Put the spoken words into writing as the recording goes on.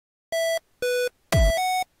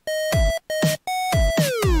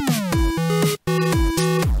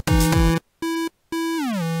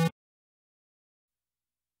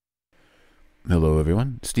Hello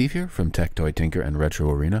everyone, Steve here from Tech Toy Tinker and Retro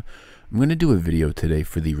Arena. I'm going to do a video today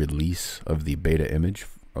for the release of the beta image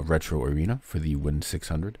of Retro Arena for the Win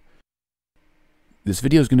 600. This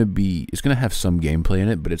video is going to have some gameplay in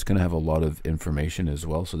it, but it's going to have a lot of information as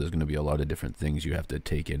well, so there's going to be a lot of different things you have to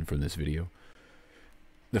take in from this video.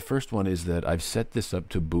 The first one is that I've set this up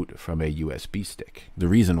to boot from a USB stick. The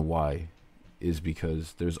reason why is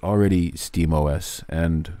because there's already SteamOS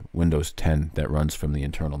and Windows 10 that runs from the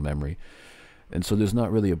internal memory. And so there's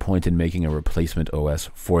not really a point in making a replacement OS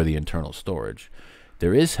for the internal storage.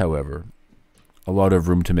 There is, however, a lot of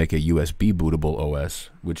room to make a USB bootable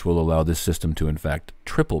OS, which will allow this system to, in fact,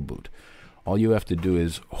 triple boot. All you have to do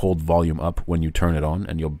is hold volume up when you turn it on,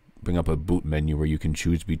 and you'll bring up a boot menu where you can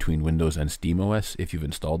choose between Windows and SteamOS if you've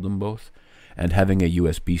installed them both. And having a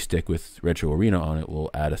USB stick with Retro Arena on it will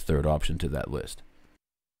add a third option to that list.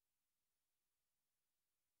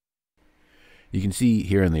 You can see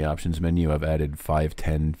here in the options menu I've added 5,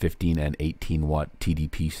 10, 15, and 18 watt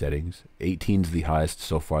TDP settings. 18 is the highest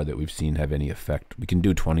so far that we've seen have any effect. We can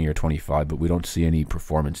do 20 or 25, but we don't see any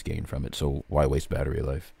performance gain from it, so why waste battery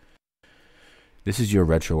life? This is your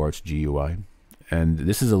RetroArch GUI, and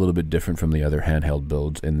this is a little bit different from the other handheld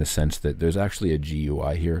builds in the sense that there's actually a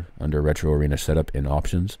GUI here under Retro Arena Setup in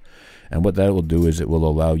Options, and what that will do is it will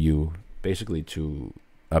allow you basically to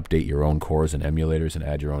update your own cores and emulators and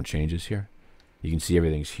add your own changes here. You can see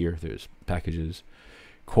everything's here. There's packages.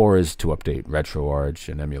 Core is to update RetroArch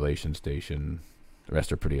and Emulation Station. The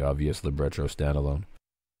rest are pretty obvious. LibRetro standalone.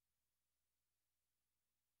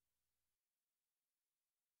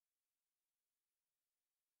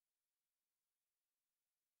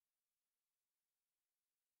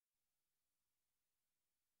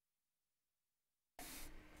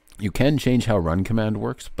 You can change how run command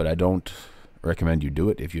works, but I don't recommend you do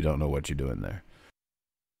it if you don't know what you're doing there.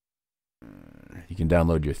 You can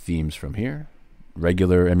download your themes from here,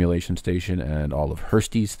 regular Emulation Station and all of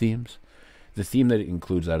Hursty's themes. The theme that it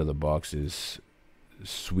includes out of the box is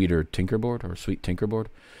Sweeter Tinkerboard or Sweet Tinkerboard.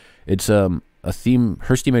 It's a theme.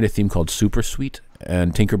 Hursty made a theme called Super Sweet,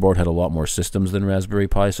 and Tinkerboard had a lot more systems than Raspberry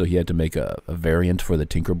Pi, so he had to make a variant for the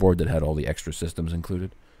Tinkerboard that had all the extra systems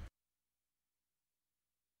included.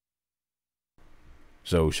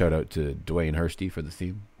 So shout out to Dwayne Hursty for the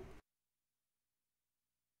theme.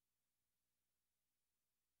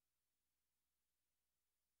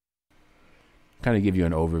 Kind of give you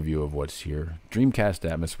an overview of what's here. Dreamcast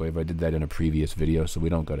Atmoswave, I did that in a previous video, so we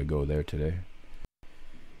don't got to go there today.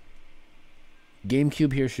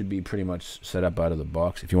 GameCube here should be pretty much set up out of the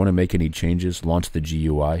box. If you want to make any changes, launch the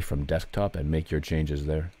GUI from desktop and make your changes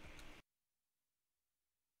there.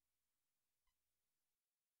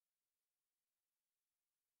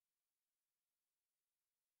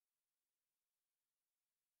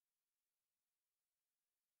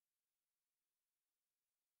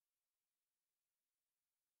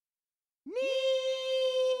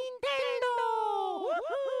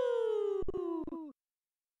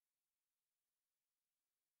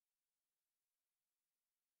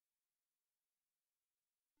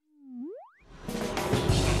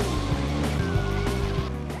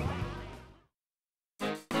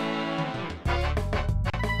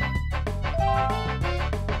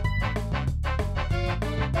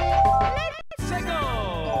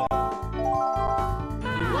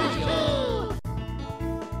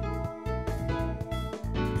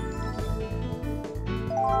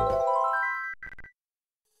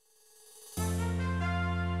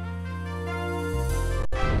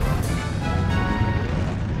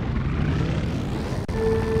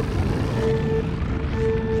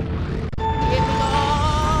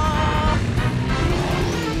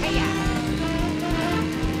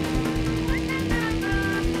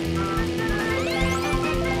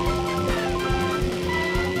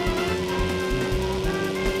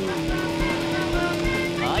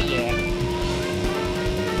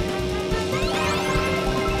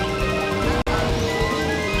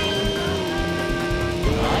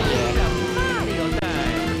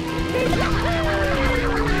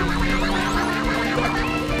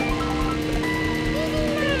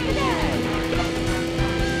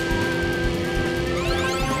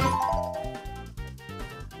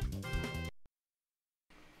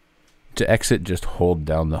 To exit, just hold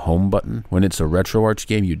down the home button. When it's a RetroArch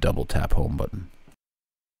game, you double tap home button.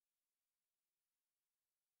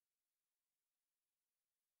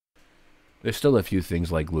 There's still a few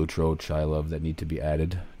things like Lutro, Chilove that need to be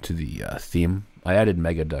added to the theme. I added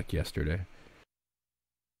Megaduck yesterday.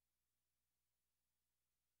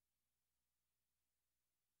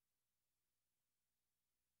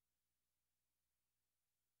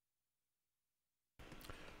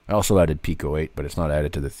 I also added Pico 8, but it's not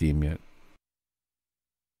added to the theme yet.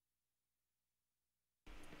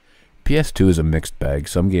 PS2 is a mixed bag.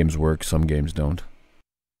 Some games work, some games don't.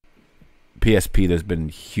 PSP, there's been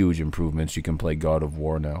huge improvements. You can play God of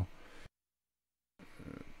War now.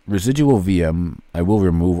 Residual VM, I will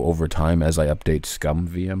remove over time as I update Scum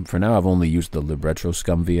VM. For now, I've only used the LibRetro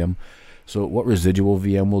Scum VM. So what Residual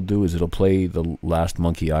VM will do is it'll play the Last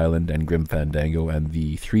Monkey Island and Grim Fandango and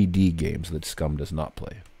the 3D games that Scum does not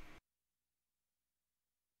play.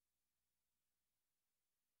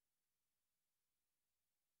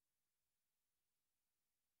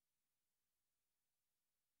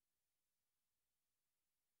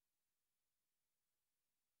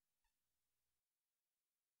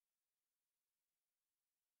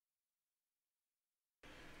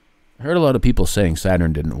 I heard a lot of people saying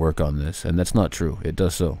Saturn didn't work on this, and that's not true. It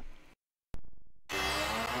does so.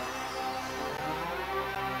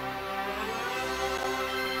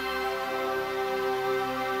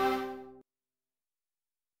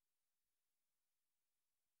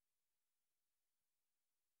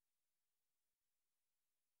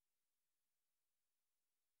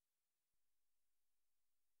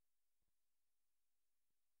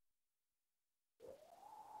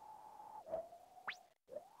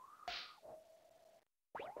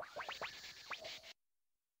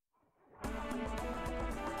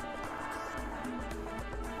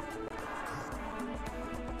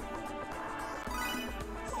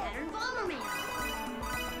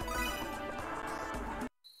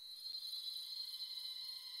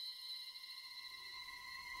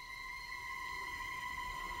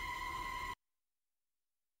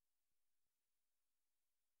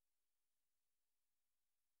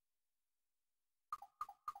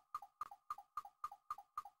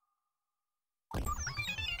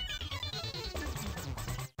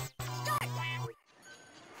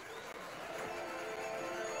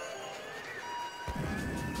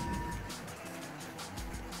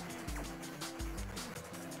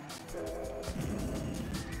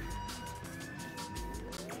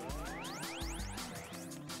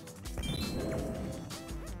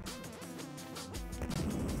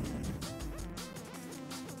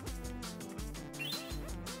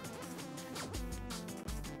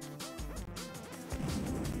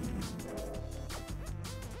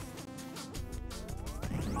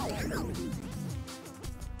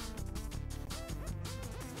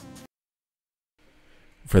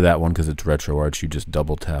 For that one, because it's RetroArch, you just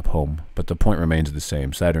double tap home, but the point remains the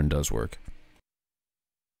same. Saturn does work.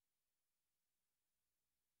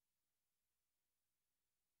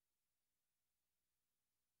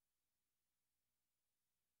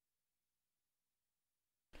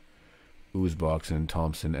 Oozebox and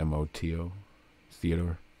Thompson MOTO.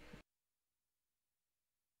 Theodore.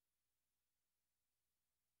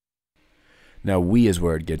 Now, Wii is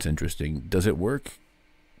where it gets interesting. Does it work?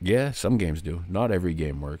 Yeah, some games do. Not every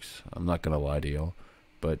game works. I'm not going to lie to y'all.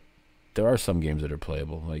 But there are some games that are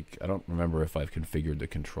playable. Like, I don't remember if I've configured the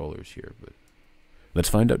controllers here, but let's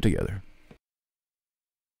find out together.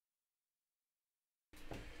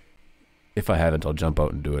 If I haven't, I'll jump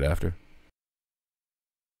out and do it after.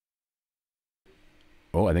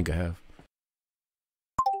 Oh, I think I have.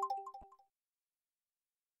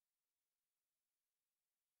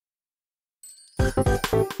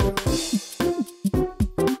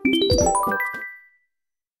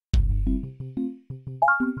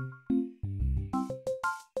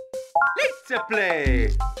 Let's play!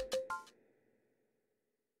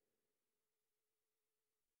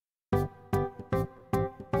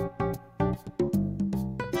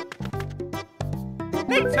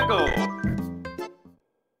 Let's go!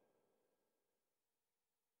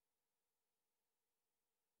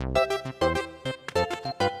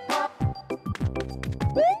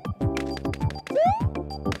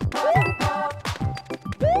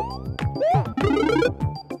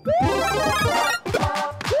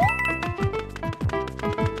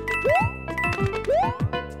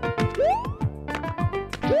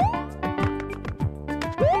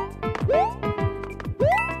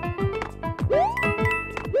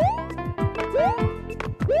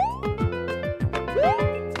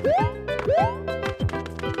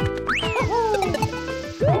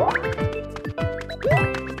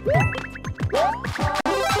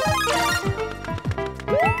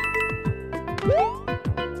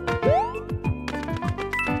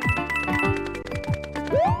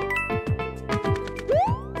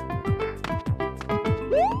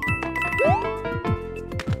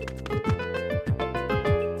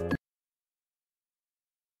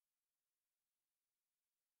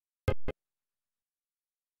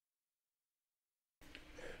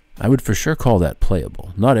 I would for sure call that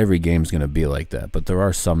playable. Not every game's going to be like that, but there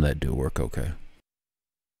are some that do work okay.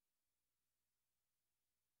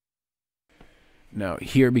 Now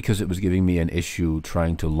here, because it was giving me an issue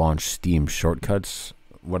trying to launch Steam shortcuts,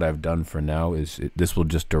 what I've done for now is this will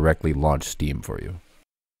just directly launch Steam for you.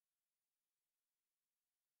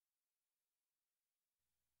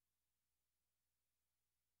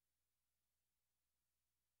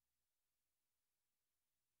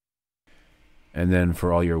 And then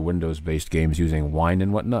for all your Windows-based games using Wine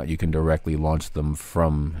and whatnot, you can directly launch them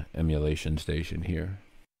from Emulation Station here.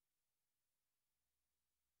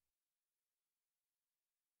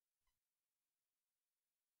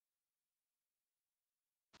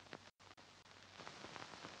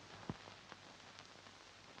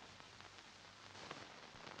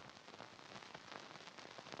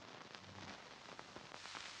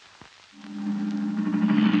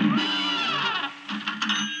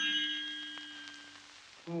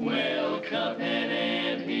 Well, Cuphead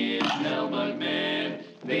and his Melbug Man,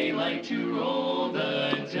 they like to roll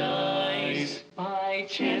the dice. By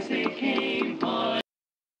chance they came by.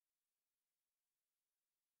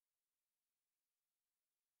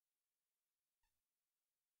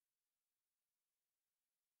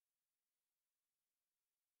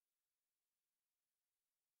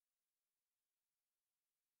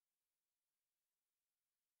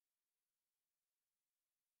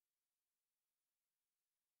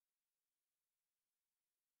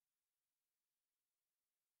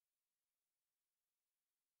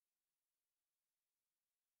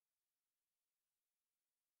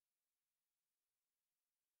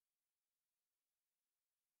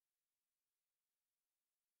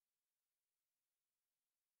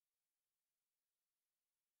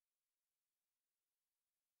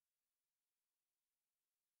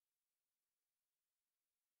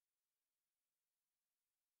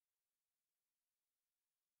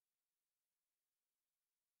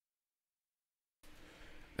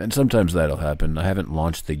 And sometimes that'll happen. I haven't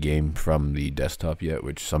launched the game from the desktop yet,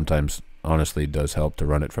 which sometimes honestly does help to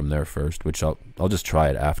run it from there first, which I'll just try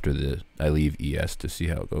it after I leave ES to see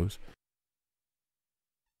how it goes.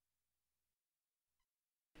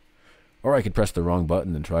 Or I could press the wrong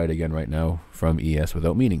button and try it again right now from ES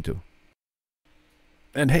without meaning to.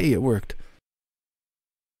 And hey, it worked.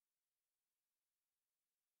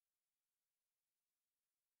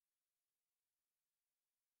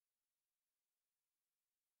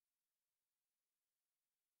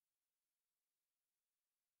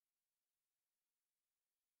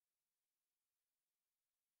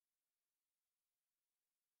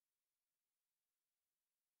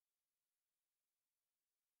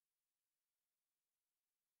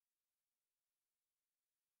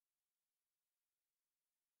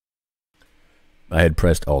 I had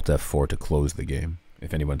pressed Alt F4 to close the game,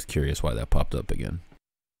 if anyone's curious why that popped up again.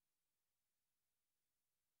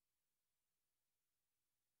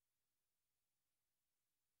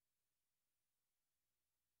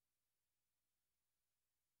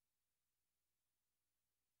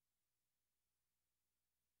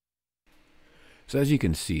 So as you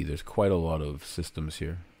can see, there's quite a lot of systems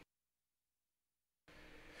here.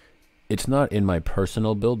 It's not in my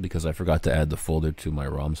personal build because I forgot to add the folder to my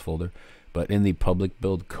ROMs folder, but in the public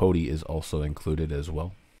build, Kodi is also included as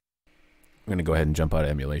well. I'm going to go ahead and jump out of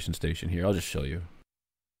Emulation Station here. I'll just show you.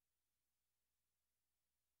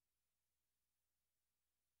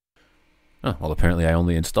 Oh, well, apparently I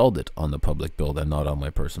only installed it on the public build and not on my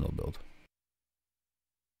personal build.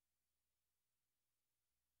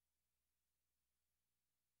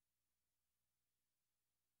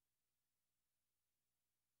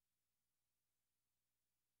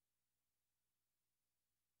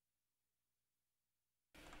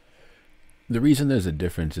 The reason there's a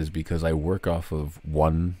difference is because I work off of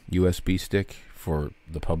one USB stick for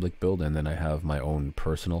the public build, and then I have my own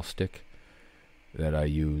personal stick that I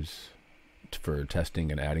use for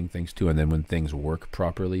testing and adding things to, and then when things work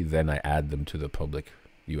properly, then I add them to the public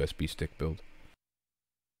USB stick build.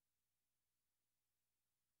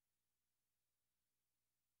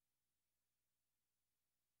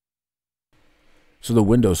 So the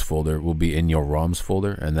Windows folder will be in your ROMs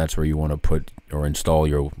folder, and that's where you want to put or install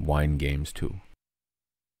your Wine games to.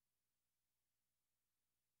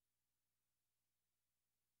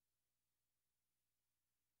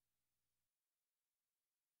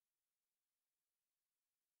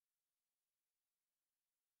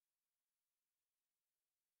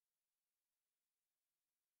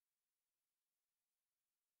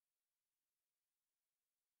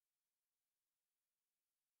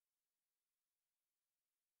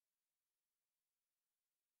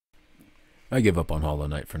 I give up on Hollow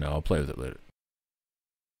Knight for now. I'll play with it later.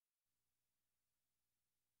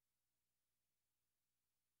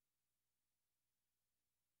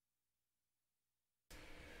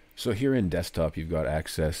 So here in desktop, you've got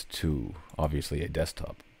access to, obviously, a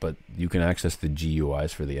desktop, but you can access the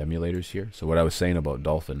GUIs for the emulators here. So what I was saying about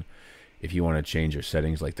Dolphin, if you want to change your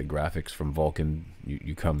settings like the graphics from Vulkan,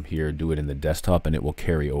 you come here, do it in the desktop, and it will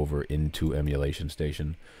carry over into Emulation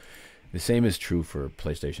Station. The same is true for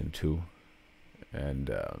PlayStation 2.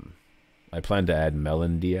 And I plan to add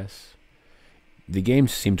Melon DS. The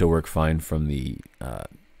games seem to work fine from the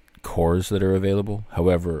cores that are available.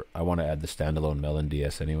 However, I want to add the standalone Melon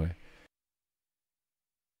DS anyway.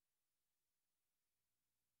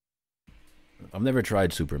 I've never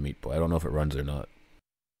tried Super Meat Boy. I don't know if it runs or not.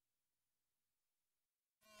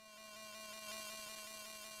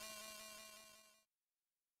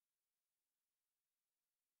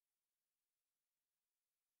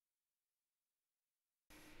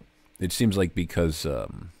 It seems like because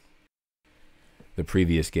the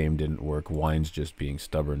previous game didn't work, Wine's just being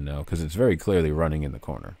stubborn now, because it's very clearly running in the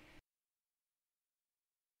corner.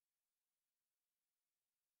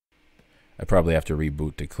 I probably have to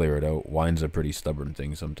reboot to clear it out. Wine's a pretty stubborn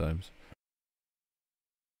thing sometimes.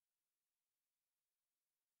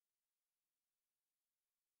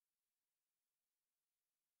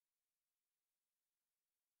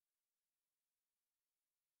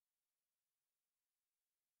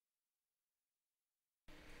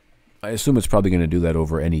 I assume it's probably going to do that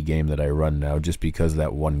over any game that I run now, just because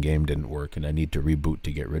that one game didn't work and I need to reboot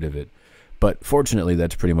to get rid of it. But fortunately,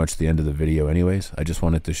 that's pretty much the end of the video anyways. I just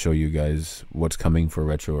wanted to show you guys what's coming for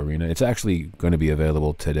Retro Arena. It's actually going to be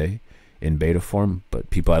available today in beta form, but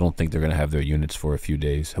I don't think they're going to have their units for a few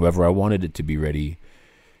days. However, I wanted it to be ready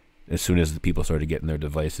as soon as the people started getting their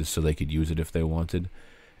devices so they could use it if they wanted.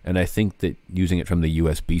 And I think that using it from the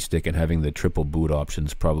USB stick and having the triple boot option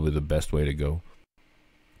is probably the best way to go.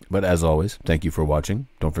 But as always, thank you for watching.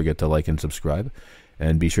 Don't forget to like and subscribe.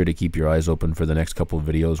 And be sure to keep your eyes open for the next couple of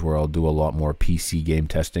videos where I'll do a lot more PC game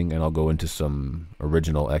testing and I'll go into some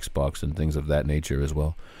original Xbox and things of that nature as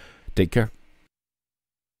well. Take care.